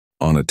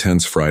On a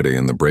tense Friday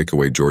in the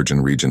Breakaway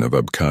Georgian region of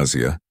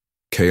Abkhazia,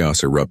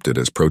 chaos erupted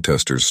as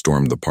protesters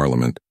stormed the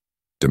parliament,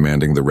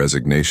 demanding the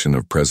resignation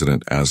of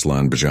President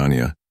Aslan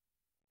Bzhania.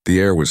 The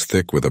air was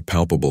thick with a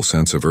palpable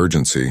sense of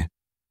urgency,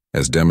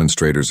 as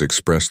demonstrators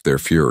expressed their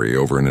fury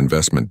over an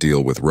investment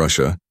deal with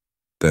Russia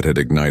that had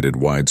ignited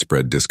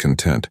widespread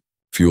discontent.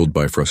 Fueled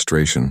by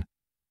frustration,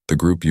 the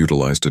group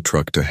utilized a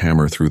truck to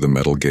hammer through the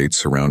metal gates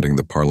surrounding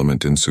the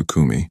parliament in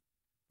Sukhumi,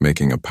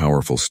 making a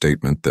powerful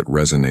statement that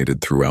resonated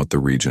throughout the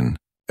region.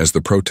 As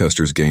the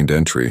protesters gained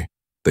entry,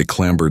 they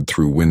clambered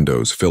through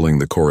windows, filling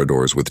the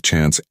corridors with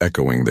chants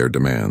echoing their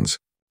demands.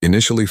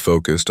 Initially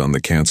focused on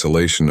the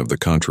cancellation of the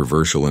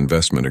controversial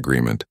investment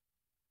agreement,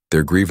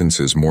 their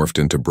grievances morphed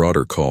into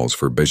broader calls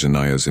for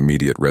Bzhania's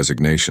immediate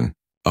resignation.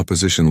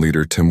 Opposition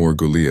leader Timur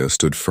Gulia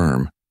stood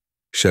firm,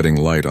 shedding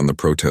light on the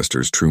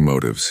protesters' true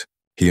motives.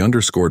 He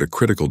underscored a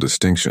critical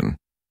distinction,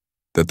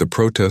 that the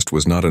protest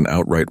was not an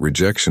outright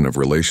rejection of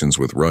relations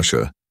with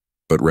Russia,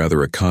 but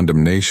rather a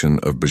condemnation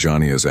of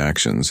Bzhania's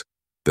actions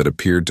that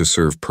appeared to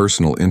serve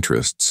personal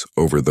interests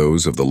over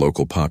those of the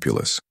local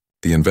populace.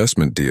 The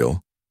investment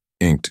deal,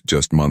 inked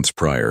just months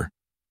prior,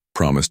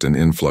 promised an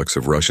influx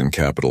of Russian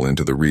capital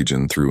into the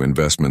region through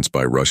investments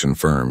by Russian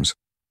firms.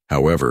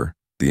 However,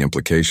 the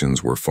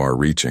implications were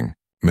far-reaching.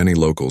 Many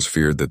locals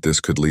feared that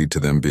this could lead to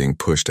them being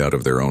pushed out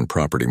of their own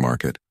property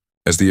market.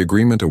 As the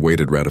agreement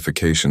awaited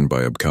ratification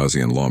by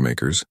Abkhazian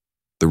lawmakers,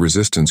 the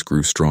resistance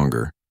grew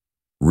stronger,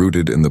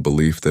 rooted in the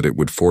belief that it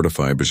would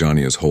fortify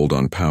Bzhania's hold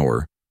on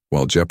power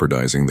while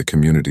jeopardizing the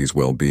community's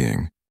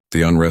well-being.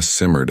 The unrest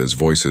simmered as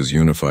voices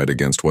unified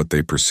against what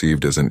they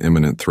perceived as an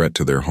imminent threat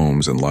to their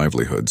homes and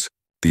livelihoods.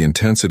 The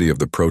intensity of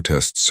the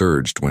protests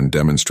surged when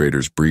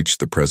demonstrators breached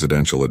the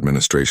presidential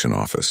administration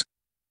office,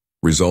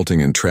 resulting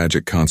in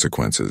tragic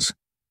consequences,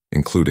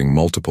 including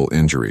multiple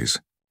injuries.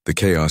 The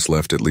chaos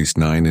left at least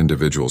 9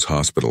 individuals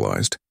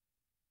hospitalized,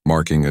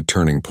 marking a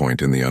turning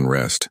point in the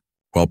unrest.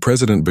 While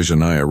President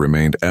Bzhania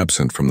remained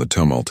absent from the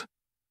tumult,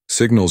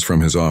 signals from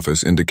his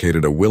office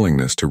indicated a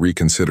willingness to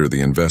reconsider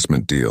the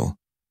investment deal,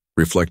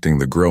 reflecting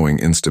the growing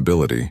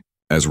instability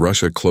as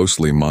Russia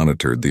closely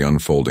monitored the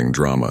unfolding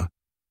drama.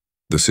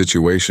 The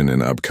situation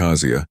in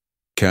Abkhazia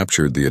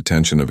captured the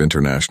attention of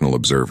international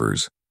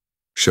observers,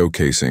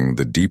 showcasing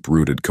the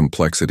deep-rooted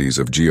complexities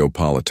of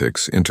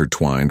geopolitics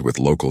intertwined with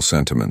local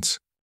sentiments.